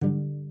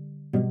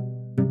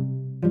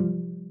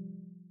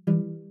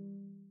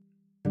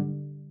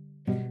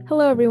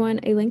Hello, everyone.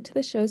 A link to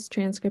the show's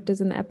transcript is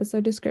in the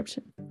episode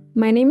description.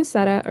 My name is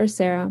Sara, or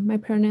Sarah. My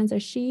pronouns are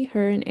she,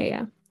 her, and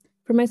ella.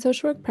 For my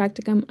social work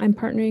practicum, I'm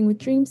partnering with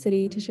Dream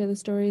City to share the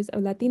stories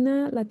of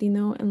Latina,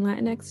 Latino, and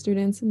Latinx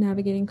students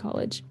navigating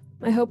college.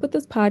 My hope with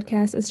this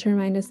podcast is to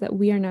remind us that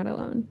we are not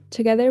alone.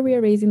 Together, we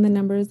are raising the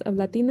numbers of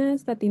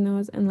Latinas,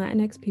 Latinos, and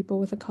Latinx people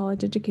with a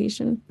college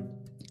education.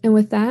 And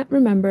with that,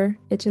 remember,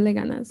 échale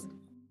ganas.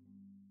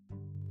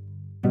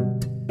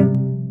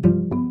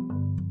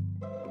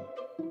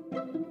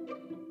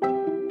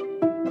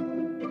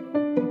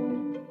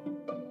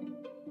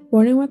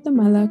 Born in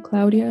Guatemala,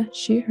 Claudia,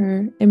 she,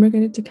 her,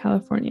 immigrated to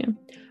California,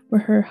 where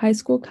her high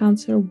school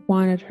counselor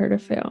wanted her to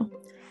fail.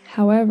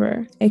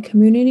 However, a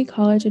community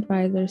college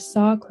advisor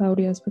saw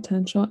Claudia's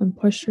potential and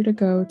pushed her to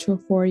go to a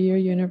 4-year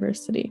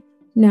university.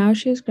 Now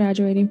she is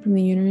graduating from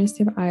the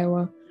University of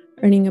Iowa,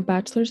 earning a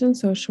bachelor's in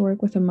social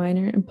work with a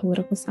minor in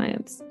political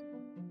science.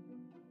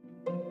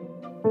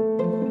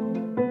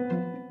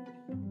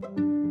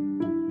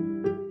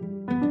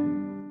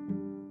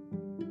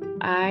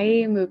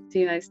 I moved to the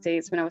United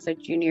States when I was a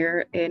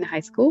junior in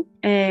high school,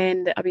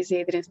 and obviously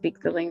I didn't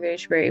speak the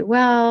language very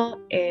well,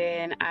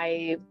 and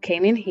I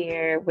came in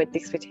here with the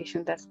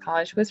expectation that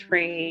college was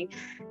free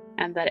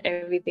and that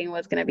everything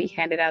was going to be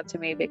handed out to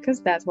me because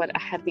that's what I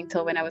had been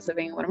told when I was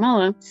living in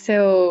Guatemala.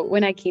 So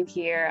when I came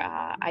here,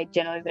 I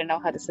generally didn't know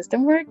how the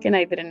system worked, and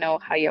I didn't know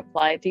how you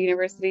apply to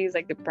universities,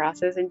 like the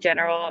process in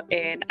general.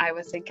 And I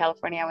was in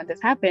California when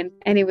this happened,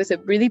 and it was a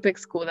really big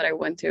school that I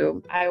went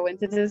to. I went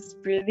to this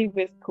really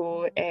big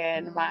school,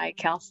 and my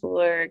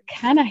counselor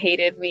kind of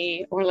hated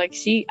me, or like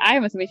I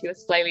must admit she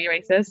was slightly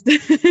racist.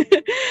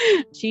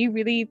 She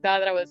really thought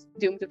that I was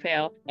doomed to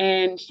fail,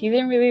 and she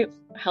didn't really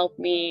help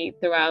me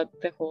throughout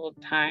the whole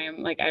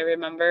time. Like, I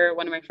remember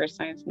one of my first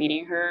times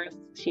meeting her,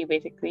 she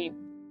basically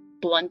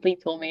bluntly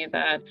told me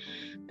that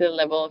the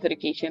level of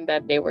education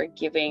that they were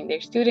giving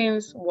their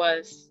students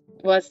was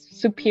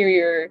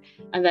superior,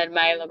 and that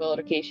my level of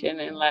education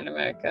in Latin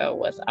America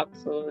was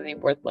absolutely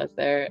worthless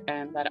there,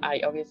 and that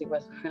I obviously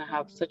was going to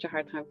have such a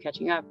hard time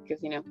catching up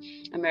because,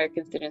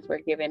 American students were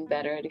given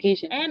better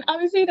education. And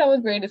obviously that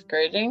was very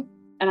discouraging.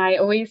 And I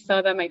always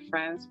saw that my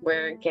friends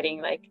were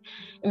getting like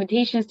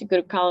invitations to go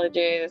to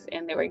colleges,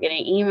 and they were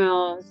getting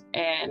emails,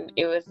 and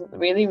it was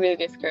really, really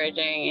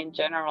discouraging in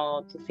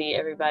general to see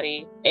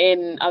everybody.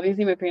 And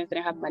obviously my parents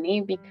didn't have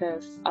money,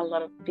 because a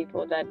lot of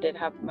people that did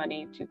have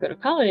money to go to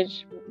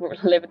college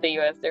lived in the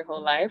US their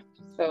whole life.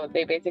 So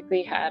they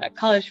basically had a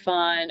college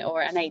fund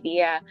or an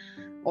idea,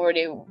 or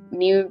they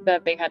knew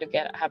that they had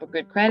to have a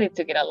good credit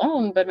to get a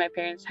loan. But my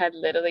parents had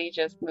literally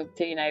just moved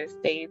to the United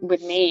States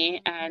with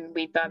me, and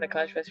we thought the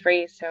college was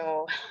free,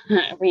 so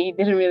we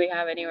didn't really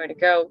have anywhere to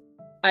go.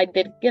 I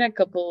did get a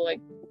couple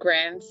like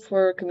grants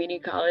for community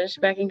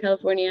college back in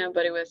California,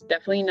 but it was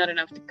definitely not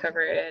enough to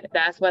cover it.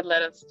 That's what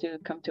led us to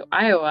come to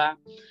Iowa,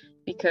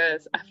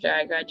 because after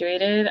I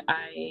graduated,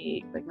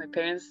 my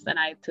parents and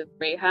I took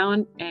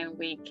Greyhound, and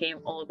we came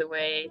all the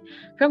way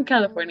from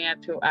California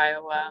to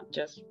Iowa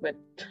just with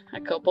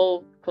a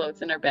couple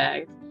clothes in our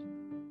bags.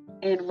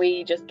 And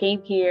we just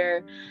came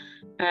here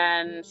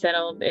and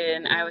settled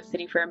in Iowa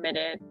City for a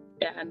minute.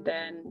 And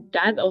then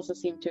that also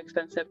seemed too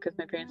expensive because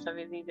my parents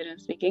obviously didn't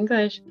speak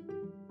English.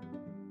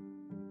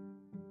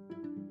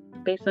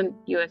 Based on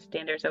US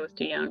standards, I was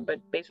too young, but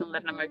based on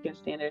Latin American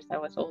standards, I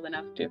was old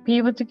enough to be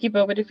able to keep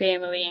up with the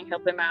family and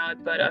help them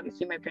out. But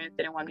obviously my parents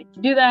didn't want me to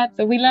do that.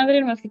 So we landed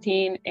in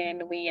Muscatine,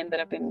 and we ended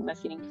up in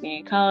Muscatine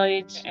Community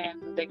College.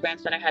 And the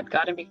grants that I had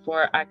gotten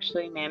before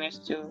actually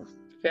managed to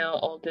fill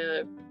all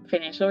the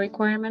financial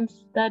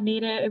requirements that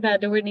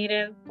were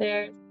needed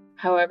there.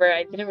 However,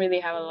 I didn't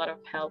really have a lot of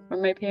help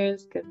from my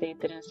parents because they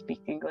didn't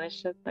speak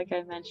English, like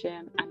I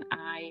mentioned, and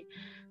I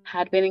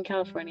had been in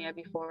California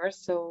before,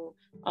 so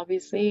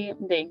obviously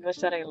the English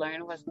that I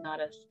learned was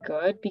not as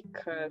good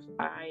because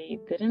I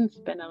didn't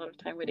spend a lot of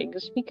time with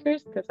English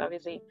speakers, because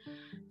obviously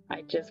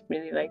I just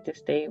really like to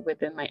stay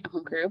within my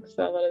own group.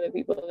 So a lot of the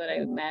people that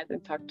I met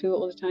and talked to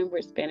all the time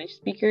were Spanish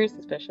speakers,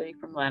 especially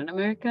from Latin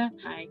America.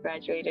 I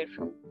graduated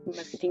from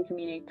Muscatine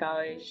Community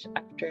College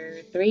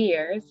after 3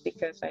 years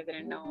because I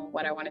didn't know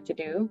what I wanted to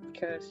do,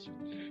 because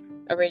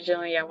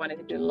originally I wanted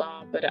to do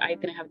law, but I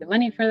didn't have the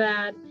money for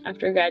that.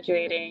 After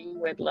graduating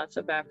with lots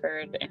of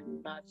effort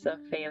and lots of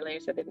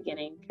failures at the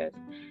beginning, because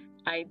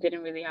I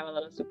didn't really have a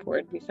lot of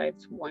support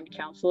besides one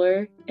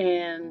counselor,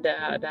 and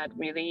that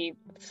really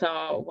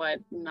saw what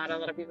not a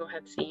lot of people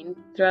had seen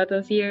throughout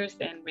those years,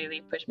 and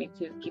really pushed me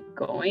to keep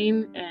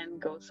going and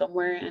go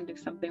somewhere and do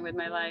something with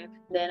my life.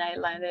 Then I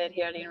landed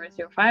here at the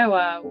University of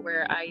Iowa,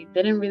 where I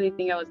didn't really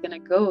think I was going to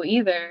go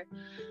either,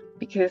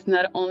 because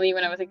not only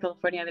when I was in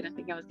California, I didn't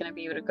think I was going to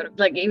be able to go to,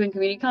 like, even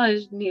community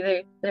college,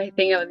 neither did I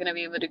think I was going to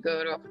be able to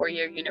go to a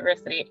 4-year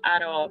university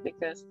at all,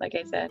 because, like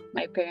I said,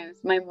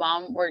 my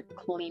mom worked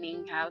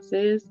cleaning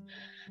houses,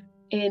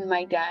 and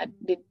my dad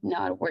did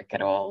not work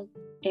at all,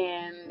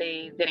 and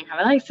they didn't have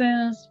a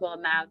license. Well,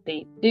 now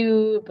they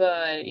do,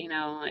 but,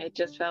 it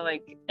just felt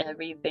like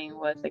everything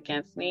was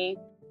against me.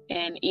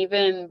 And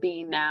even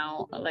being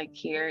now, like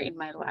here in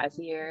my last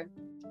year,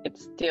 it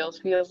still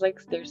feels like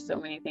there's so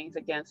many things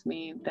against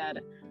me that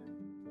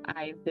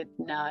I did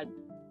not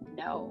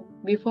know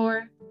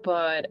before.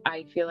 But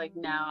I feel like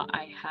now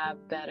I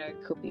have better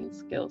coping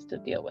skills to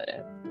deal with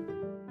it.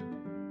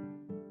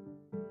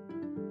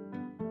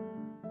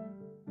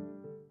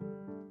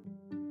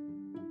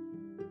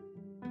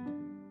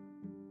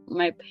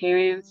 My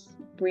parents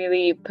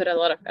really put a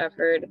lot of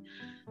effort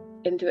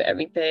into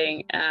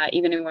everything,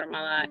 even in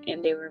Guatemala,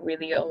 and they were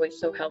really always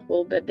so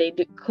helpful. But they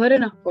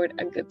couldn't afford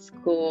a good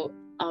school,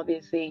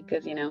 obviously,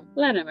 because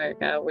Latin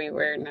America, we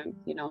were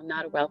not,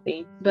 not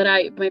wealthy. But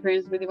my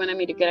parents really wanted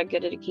me to get a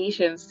good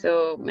education,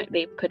 so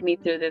they put me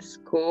through this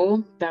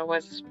school that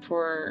was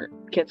for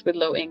kids with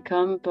low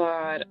income.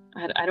 But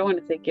I don't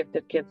want to say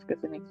gifted kids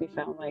because it makes me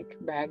sound like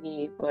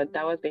braggy, but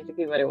that was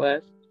basically what it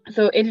was.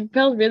 So it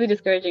felt really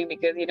discouraging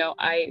because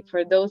I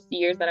for those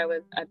years that I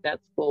was at that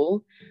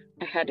school,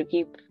 I had to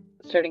keep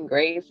certain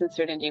grades and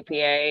certain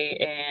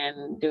GPA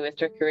and do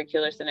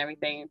extracurriculars and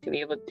everything to be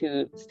able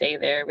to stay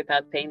there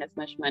without paying as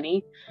much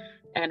money.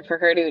 And for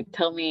her to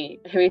tell me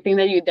everything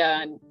that you've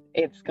done,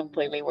 it's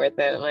completely worth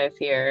it last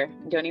year.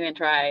 Don't even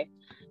try.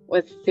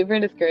 Was super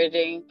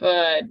discouraging.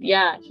 But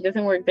yeah, she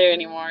doesn't work there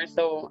anymore.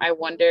 So I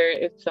wonder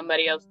if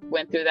somebody else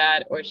went through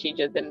that or she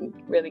just didn't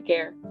really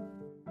care.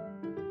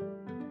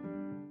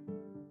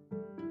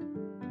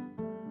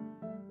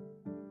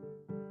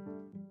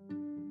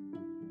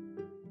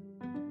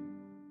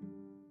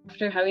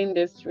 After having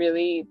this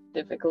really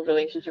difficult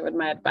relationship with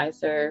my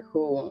advisor,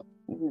 who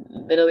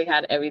literally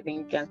had everything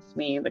against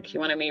me, like she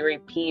wanted me to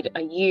repeat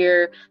a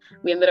year,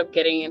 we ended up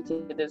getting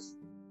into this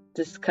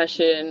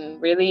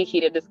discussion, really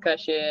heated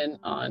discussion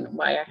on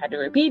why I had to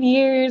repeat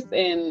years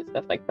and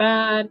stuff like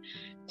that,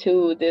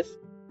 to this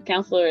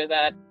counselor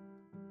that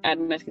at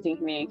Muscatine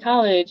Community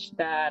College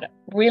that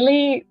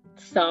really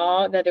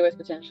saw that there was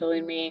potential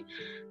in me.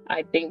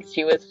 I think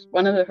she was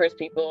one of the first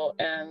people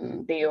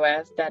in the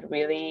US that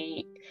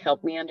really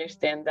helped me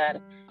understand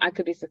that I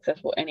could be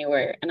successful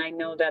anywhere. And I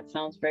know that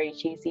sounds very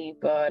cheesy,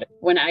 but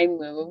when I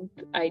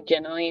moved, I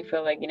genuinely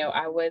feel like,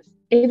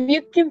 if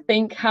you can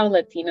think how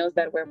Latinos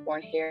that were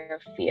born here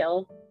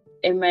feel,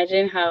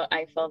 imagine how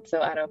I felt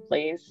so out of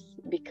place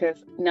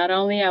because not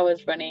only I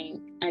was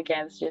running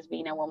against just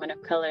being a woman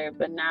of color,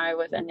 but now I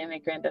was an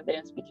immigrant that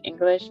didn't speak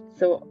English.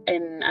 So,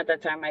 and at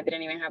that time I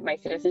didn't even have my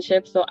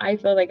citizenship. So I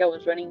felt like I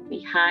was running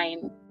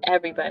behind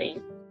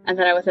everybody and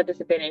that I was at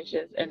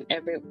disadvantages.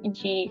 And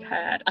she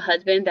had a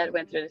husband that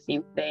went through the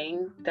same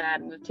thing,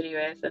 that moved to the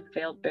US and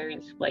felt very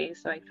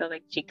displaced. So I felt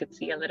like she could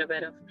see a little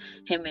bit of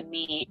him and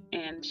me,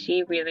 and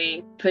she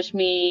really pushed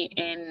me.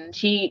 And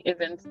she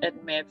even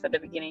admits at the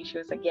beginning, she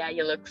was like, yeah,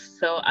 you look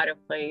so out of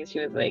place.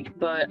 She was like,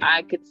 but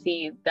I could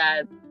see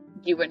that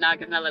you were not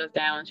gonna let us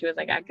down. She was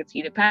like, I could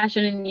see the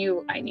passion in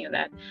you. I knew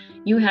that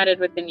you had it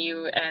within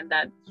you and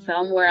that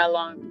somewhere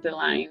along the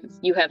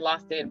lines you had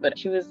lost it. But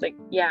she was like,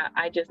 yeah,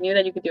 I just knew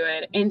that you could do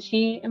it. And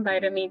she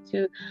invited me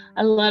to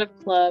a lot of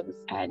clubs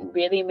and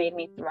really made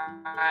me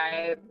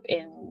thrive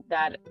in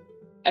that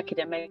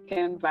academic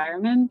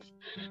environment,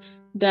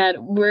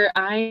 that where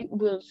I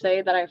will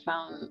say that I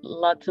found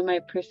lots of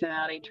my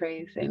personality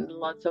traits and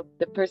lots of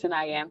the person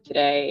I am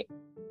today.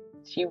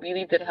 She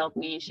really did help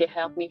me. She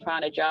helped me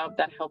find a job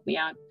that helped me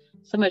out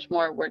so much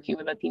more working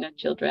with Latino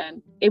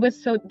children. It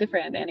was so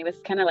different and it was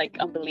kind of like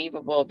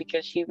unbelievable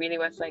because she really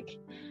was like,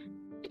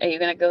 are you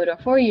going to go to a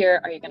 4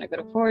 year? Are you going to go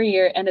to 4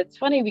 year? And it's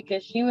funny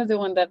because she was the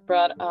one that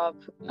brought up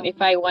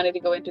if I wanted to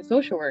go into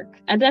social work.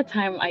 At that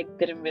time, I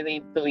didn't really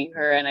believe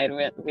her and I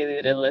really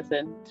didn't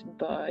listen.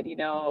 But,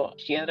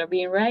 she ended up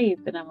being right.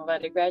 And I'm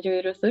about to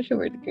graduate with a social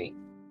work degree.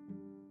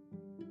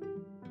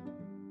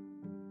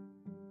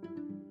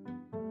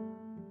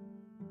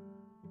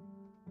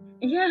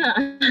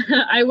 Yeah,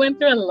 I went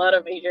through a lot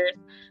of majors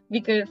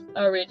because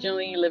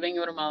originally living in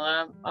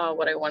Guatemala,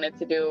 what I wanted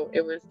to do,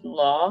 it was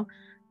law.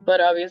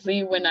 But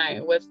obviously when I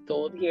was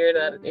told here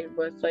that it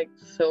was like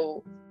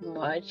so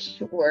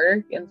much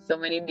work and so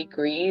many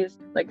degrees,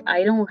 like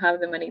I don't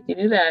have the money to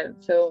do that.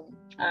 So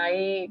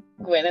I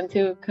went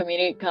into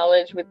community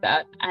college with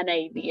that an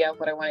idea of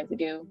what I wanted to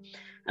do,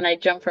 and I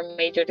jumped from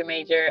major to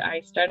major.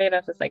 I started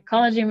as a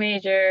psychology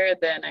major,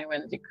 then I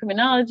went into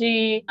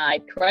criminology. I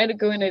tried to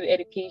go into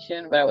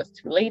education, but I was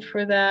too late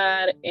for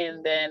that.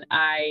 And then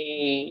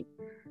I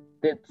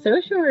did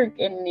social work,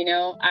 and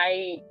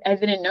I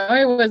didn't know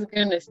it was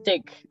gonna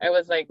stick. I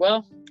was like,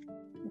 well,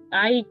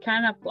 I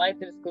kind of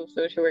applied to the school of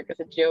social work as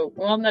a joke.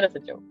 Well, not as a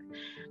joke.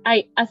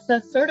 As a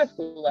sort of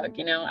luck,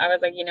 I was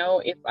like,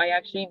 if I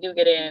actually do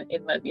get in,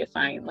 it must be a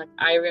sign. Like,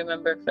 I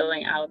remember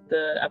filling out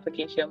the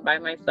application by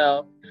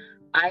myself.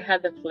 I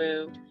had the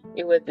flu.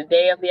 It was the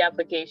day of the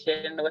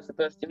application that was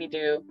supposed to be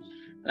due.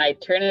 And I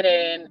turned it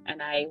in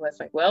and I was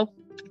like, well,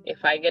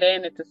 if I get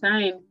in, it's a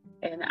sign.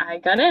 And I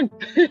got in.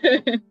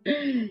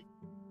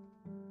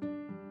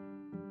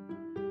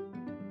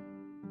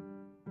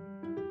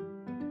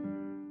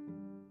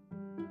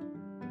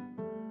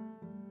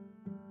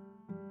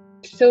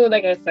 So,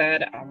 like I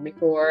said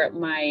before,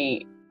 my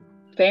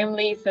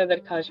family said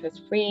that college was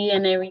free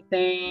and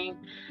everything.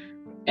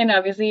 And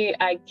obviously,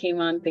 I came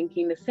on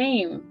thinking the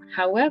same.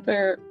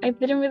 However, I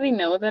didn't really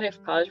know that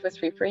if college was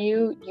free for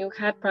you, you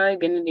had probably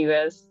been in the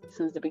US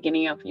since the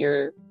beginning of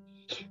your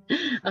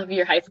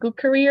high school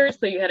career,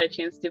 so you had a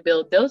chance to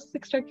build those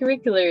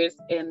extracurriculars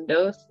and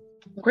those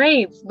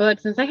grades. But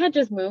since I had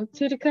just moved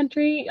to the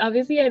country,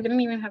 obviously I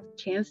didn't even have a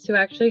chance to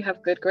actually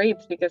have good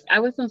grades because I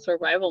was in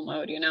survival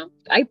mode.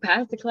 I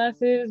passed the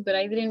classes, but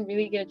I didn't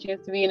really get a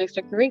chance to be in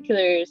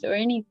extracurriculars or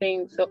anything.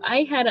 So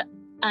I had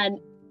an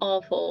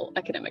awful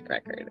academic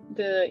record.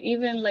 The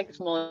even like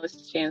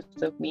smallest chance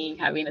of me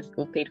having a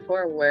school paid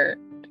for were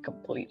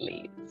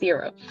completely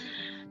zero.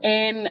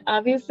 And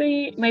obviously,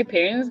 my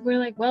parents were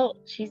like, well,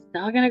 she's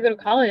not going to go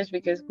to college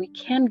because we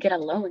can't get a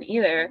loan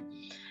either.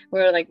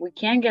 We're like, we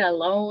can't get a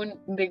loan.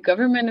 The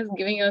government is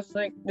giving us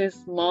like the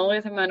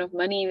smallest amount of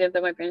money, even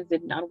though my parents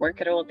did not work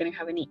at all, didn't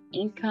have any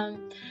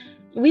income.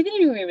 We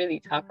didn't even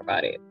really talk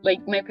about it. Like,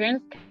 my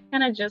parents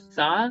kind of just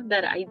saw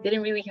that I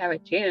didn't really have a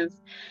chance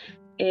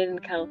in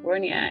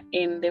California.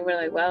 And they were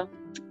like, well,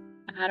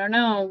 I don't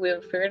know,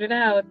 we'll figure it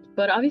out.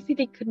 But obviously,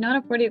 they could not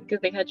afford it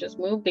because they had just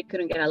moved. They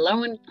couldn't get a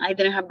loan. I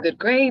didn't have good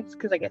grades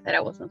because, like I said, I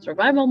was in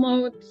survival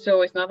mode.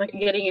 So it's not like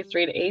getting a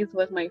straight A's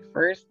was my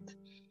first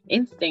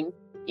instinct.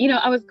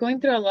 I was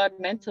going through a lot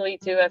mentally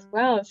too as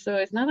well. So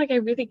it's not like I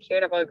really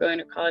cared about going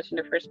to college in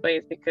the first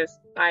place because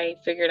I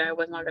figured I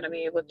was not going to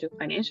be able to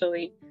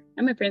financially.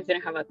 And my parents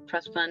didn't have a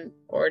trust fund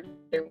or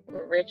they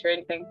were rich or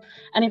anything.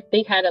 And if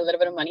they had a little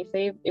bit of money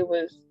saved, it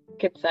was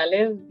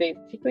quetzales,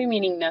 basically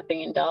meaning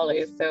nothing in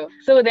dollars.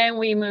 So then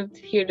we moved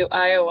here to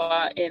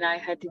Iowa and I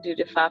had to do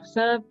the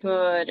FAFSA,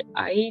 but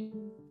I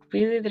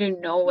really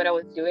didn't know what I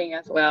was doing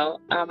as well.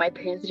 My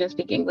parents didn't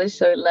speak English,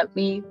 so it left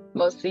me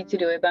mostly to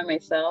do it by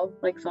myself.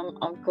 Like some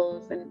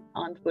uncles and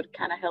aunts would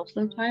kind of help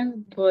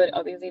sometimes, but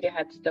obviously they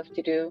had stuff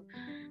to do.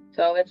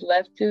 So I was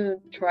left to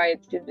try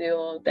to do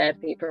all that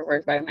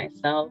paperwork by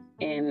myself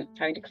and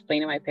trying to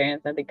explain to my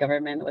parents that the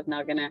government was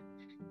not gonna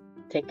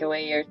take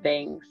away your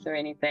things or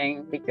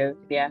anything because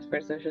they asked for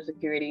Social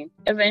Security.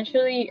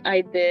 Eventually, I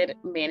did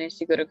manage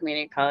to go to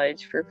community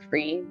college for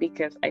free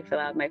because I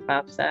filled out my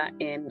FAFSA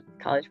and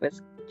college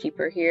was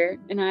cheaper here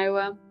in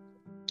Iowa.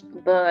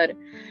 But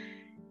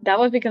that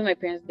was because my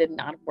parents did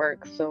not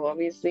work. So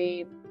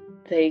obviously,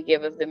 they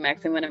gave us the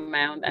maximum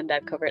amount and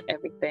that covered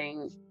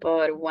everything.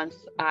 But once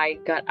I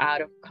got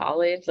out of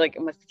college, like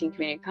I was taking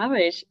community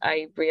college,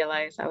 I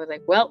realized I was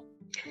like, well,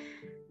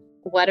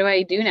 what do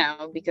I do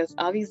now? Because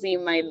obviously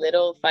my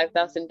little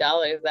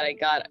 $5,000 that I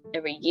got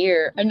every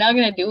year, I'm not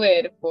gonna do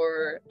it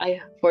for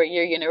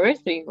your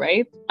university,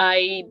 right?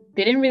 I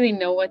didn't really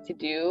know what to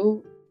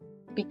do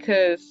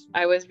because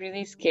I was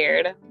really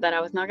scared that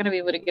I was not gonna be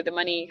able to get the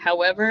money.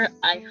 However,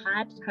 I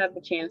had to have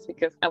the chance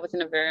because I was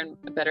in a very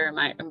better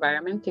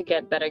environment to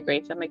get better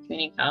grades at my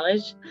community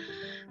college.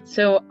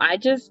 So I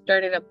just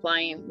started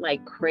applying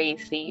like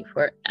crazy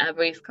for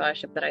every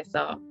scholarship that I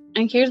saw.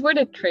 And here's where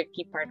the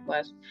tricky part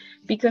was.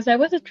 Because I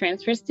was a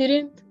transfer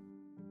student,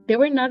 there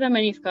were not that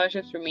many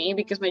scholarships for me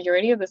because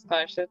majority of the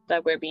scholarships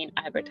that were being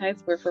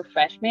advertised were for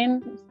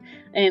freshmen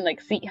and like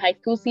high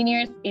school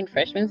seniors and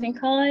freshmen in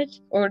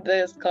college, or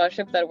the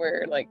scholarships that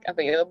were like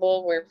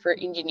available were for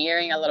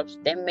engineering, a lot of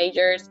STEM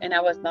majors, and I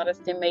was not a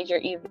STEM major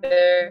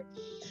either.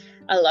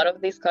 A lot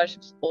of these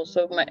scholarships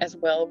also as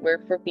well were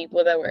for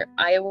people that were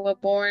Iowa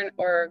born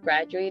or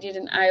graduated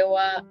in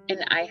Iowa,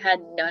 and I had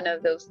none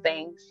of those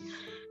things.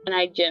 And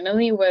I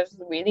generally was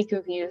really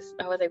confused.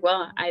 I was like,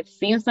 well, I've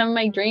seen some of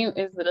my dream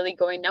is literally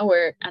going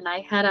nowhere. And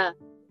I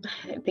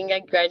think I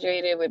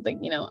graduated with like,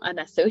 an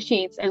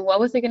associate's. And what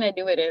was I going to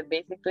do with it?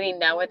 Basically,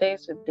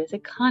 nowadays with this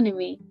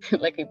economy,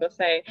 like people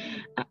say,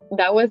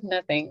 that was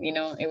nothing,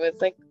 it was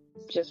like,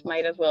 just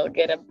might as well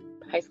get a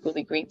high school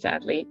degree.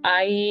 Sadly,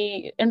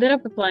 I ended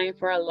up applying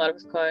for a lot of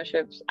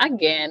scholarships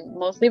again,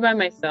 mostly by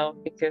myself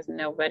because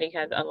nobody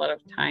had a lot of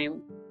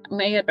time.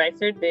 My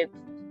advisor did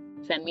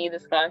send me the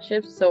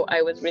scholarships, so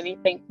I was really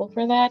thankful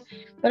for that.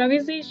 But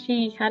obviously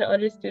she had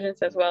other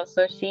students as well,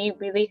 so she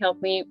really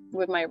helped me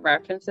with my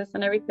references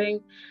and everything.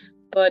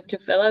 But to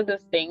fill out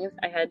those things,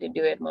 I had to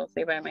do it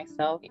mostly by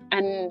myself.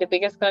 And the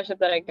biggest scholarship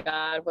that I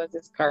got was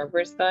this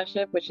Carver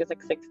scholarship, which is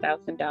like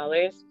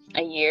 $6,000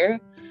 a year,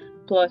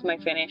 plus my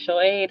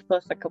financial aid,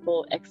 plus a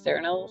couple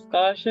external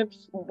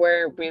scholarships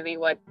were really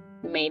what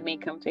made me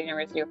come to the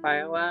University of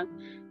Iowa.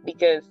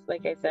 Because,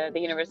 like I said, the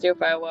University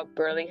of Iowa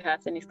barely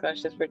has any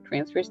scholarships for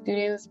transfer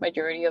students.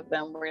 Majority of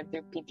them were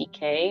through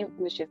PTK,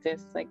 which is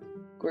this like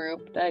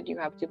group that you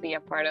have to be a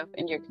part of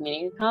in your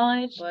community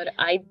college. But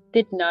I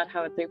did not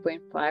have a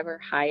 3.5 or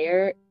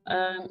higher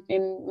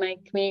in my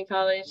community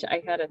college.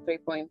 I had a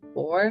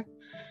 3.4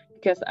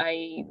 because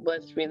I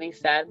was really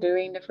sad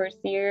during the first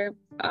year.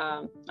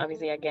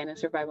 Obviously, again, in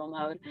survival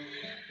mode,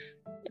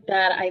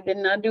 that I did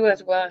not do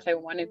as well as I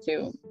wanted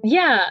to.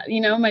 Yeah,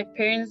 my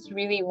parents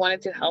really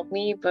wanted to help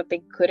me, but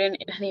they couldn't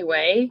in any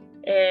way.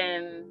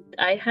 And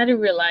I had to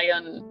rely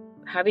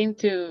on having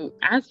to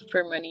ask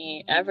for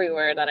money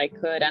everywhere that I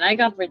could. And I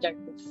got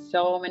rejected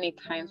so many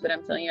times, but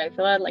I'm telling you, I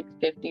filled out like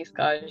 50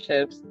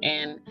 scholarships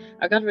and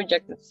I got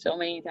rejected so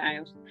many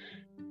times.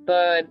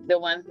 But the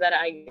ones that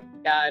I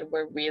got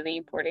were really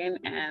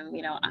important. And,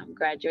 I'm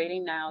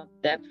graduating now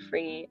debt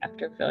free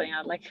after filling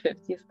out like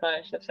 50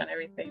 scholarships and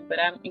everything. But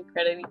I'm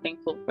incredibly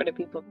thankful for the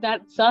people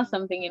that saw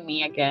something in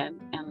me again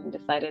and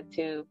decided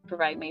to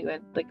provide me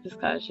with like the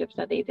scholarships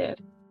that they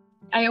did.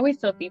 I always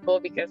tell people,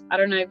 because I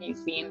don't know if you've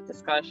seen the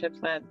scholarships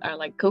that are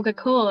like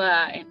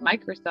Coca-Cola and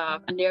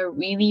Microsoft, and they're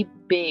really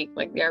big,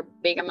 like they are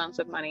big amounts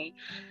of money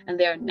and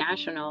they're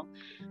national.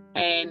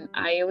 And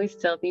I always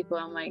tell people,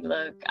 I'm like,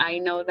 look, I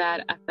know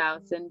that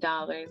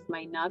 $1,000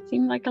 might not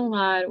seem like a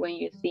lot when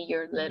you see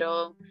your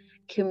little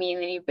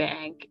community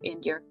bank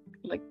in your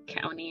like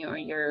county or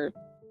your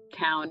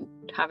town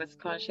have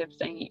scholarships,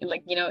 and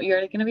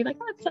you're gonna be like,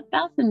 oh, it's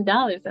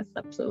 $1,000. That's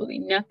absolutely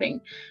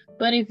nothing.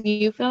 But if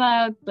you fill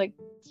out like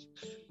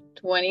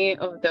 20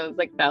 of those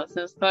like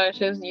 1,000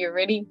 scholarships, you're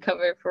already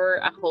covered for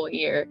a whole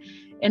year.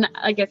 And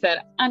like I said,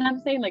 and I'm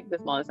saying like the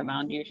smallest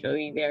amount,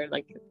 usually they're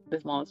like the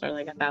smallest are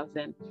like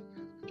 1,000,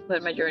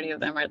 but majority of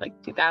them are like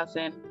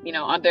 2,000.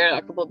 There are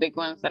a couple of big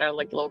ones that are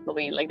like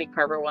locally, like the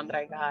Carver one that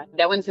I got.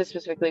 That one's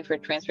specifically for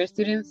transfer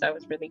students, so I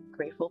was really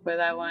grateful for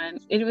that one.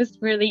 It was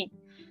really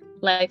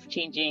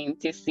life-changing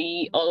to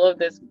see all of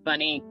this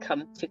money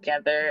come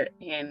together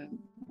and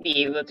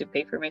be able to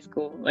pay for my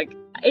school. Like,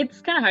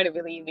 it's kind of hard to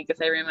believe,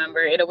 because I remember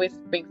it always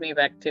brings me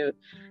back to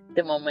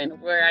the moment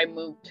where I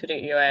moved to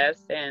the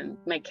US and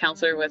my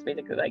counselor was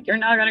basically like, you're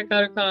not gonna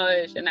go to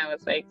college. And I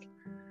was like,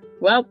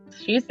 well,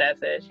 she says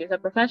it, she's a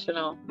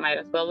professional, might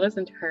as well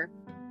listen to her.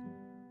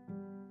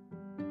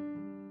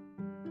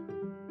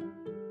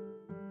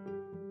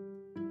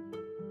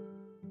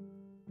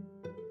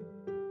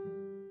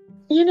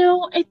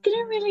 It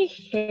didn't really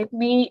hit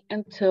me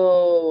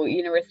until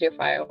University of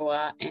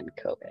Iowa and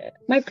COVID.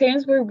 My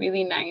parents were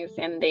really nice,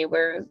 and they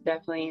were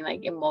definitely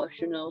like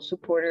emotional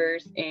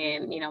supporters.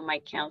 And, my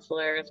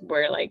counselors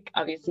were like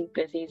obviously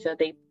busy, so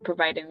they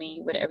provided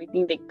me with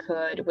everything they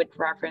could with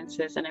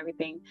references and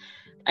everything.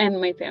 And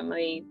my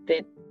family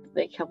did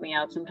like help me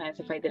out sometimes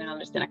if I didn't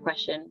understand a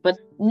question, but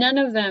none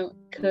of them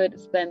could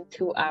spend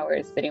 2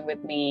 hours sitting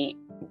with me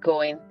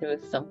going through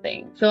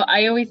something. So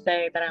I always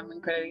say that I'm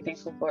incredibly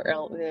thankful for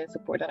all the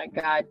support that I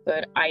got,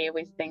 but I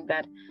always think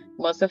that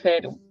most of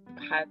it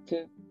had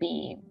to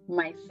be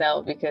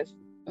myself, because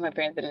my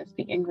parents didn't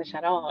speak English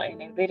at all,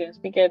 and if they didn't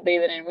speak it, they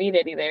didn't read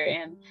it either.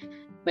 And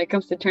when it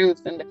comes to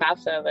terms in the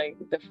FAFSA, like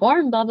the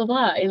form, blah blah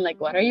blah, and like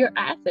what are your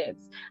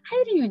assets?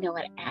 I didn't even know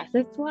what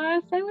assets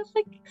was. I was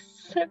like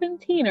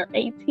 17 or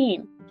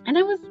 18. And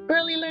I was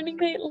barely learning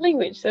the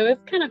language, so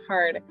it's kind of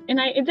hard. And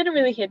it didn't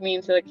really hit me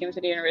until I came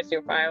to the University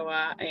of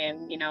Iowa.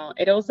 And,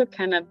 it also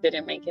kind of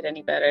didn't make it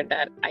any better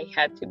that I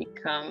had to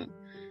become,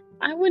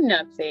 I would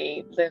not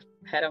say the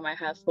head of my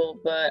household,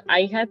 but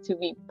I had to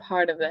be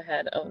part of the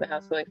head of the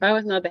household. If I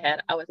was not the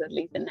head, I was at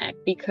least the neck,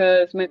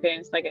 because my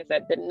parents, like I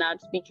said, did not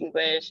speak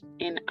English.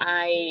 And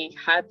I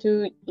had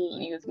to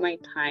use my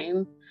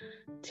time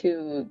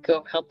to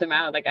go help them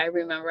out. Like, I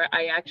remember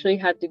I actually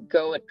had to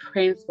go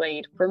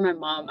translate for my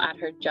mom at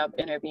her job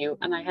interview,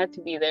 and I had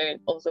to be there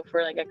also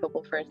for like a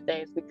couple first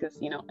days, because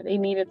they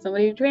needed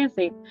somebody to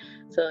translate.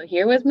 So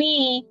here was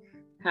me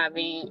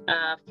having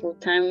a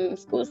full-time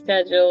school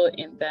schedule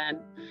and then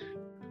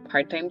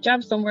part-time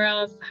job somewhere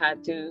else,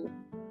 had to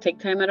take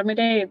time out of my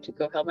day to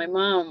go help my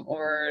mom,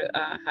 or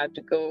had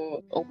to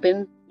go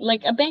open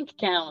like a bank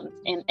account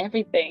and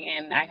everything.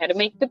 And I had to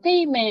make the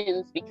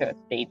payments because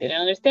they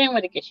didn't understand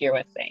what the cashier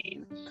was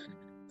saying.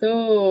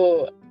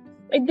 So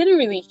it didn't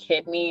really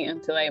hit me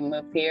until I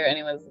moved here, and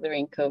it was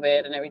during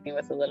COVID and everything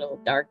was a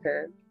little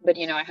darker. But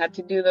I had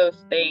to do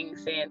those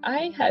things, and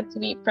I had to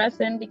be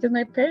present because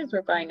my parents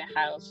were buying a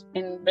house,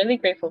 and really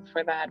grateful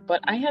for that.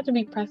 But I had to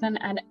be present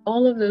at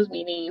all of those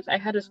meetings. I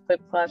had to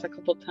skip class a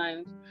couple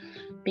times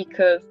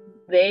because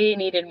they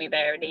needed me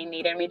there. They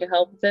needed me to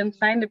help them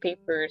sign the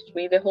papers,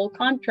 read the whole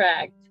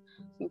contract,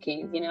 in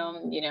case, you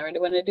never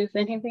want to do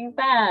anything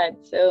bad.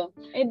 So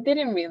it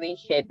didn't really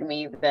hit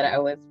me that I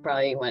was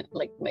probably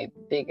my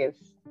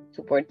biggest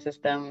support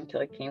system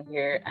until I came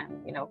here, and,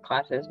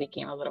 classes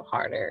became a little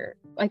harder.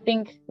 I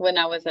think when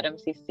I was at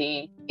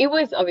MCC, it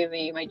was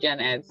obviously my gen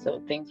ed, so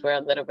things were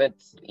a little bit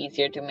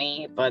easier to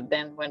me. But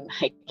then when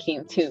I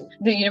came to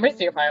the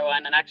University of Iowa,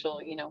 and an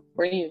actual,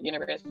 four-year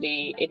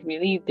university, it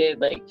really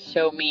did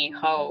show me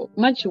how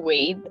much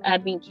weight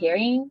I'd been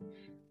carrying.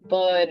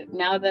 But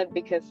now that,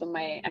 because of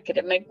my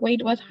academic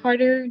weight was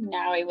harder,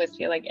 now I always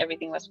feel like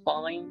everything was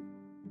falling.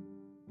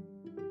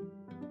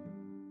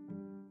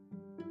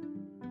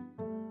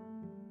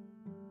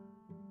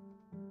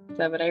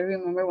 So, but I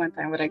remember one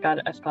time when I got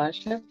a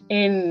scholarship,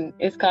 and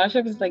a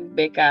scholarship is like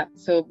beca.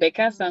 So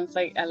beca sounds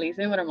like, at least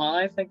in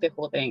Guatemala, it's like the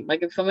whole thing.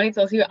 Like, if somebody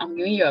tells you, I'm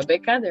giving you a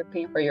beca, they're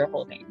paying for your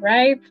whole thing,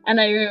 right? And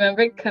I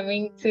remember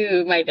coming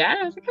to my dad,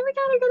 I was like, oh my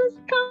God, I got a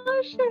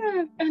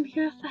scholarship. And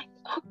he was like,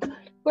 oh good,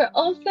 we're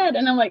all set.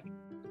 And I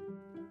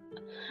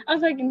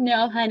was like,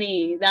 no,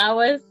 honey, that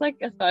was like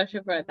a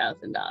scholarship for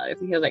 $1,000.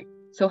 And he was like,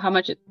 so how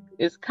much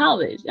is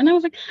college? And I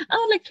was like,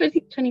 oh, like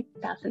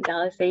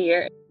 $20,000 a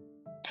year.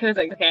 He was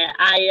like, okay,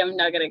 I am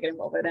not gonna get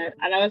involved with that.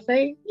 And I was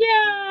like,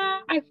 yeah,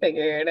 I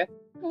figured.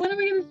 What am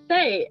I gonna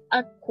say?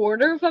 A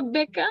quarter of a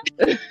beca?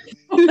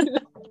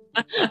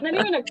 Not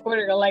even a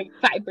quarter, like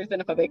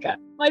 5% of a beca.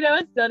 My dad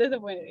was so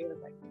disappointed. He was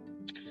like,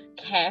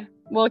 okay,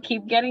 we'll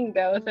keep getting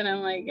those. And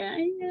I'm like, yeah.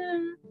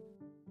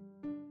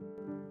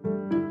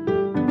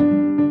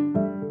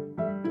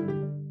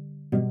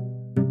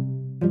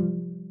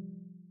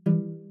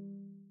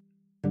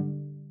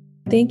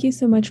 Thank you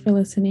so much for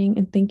listening,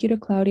 and thank you to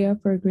Claudia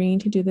for agreeing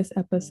to do this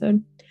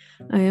episode.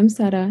 I am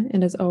Sara,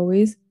 and as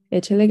always,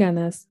 échale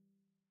ganas.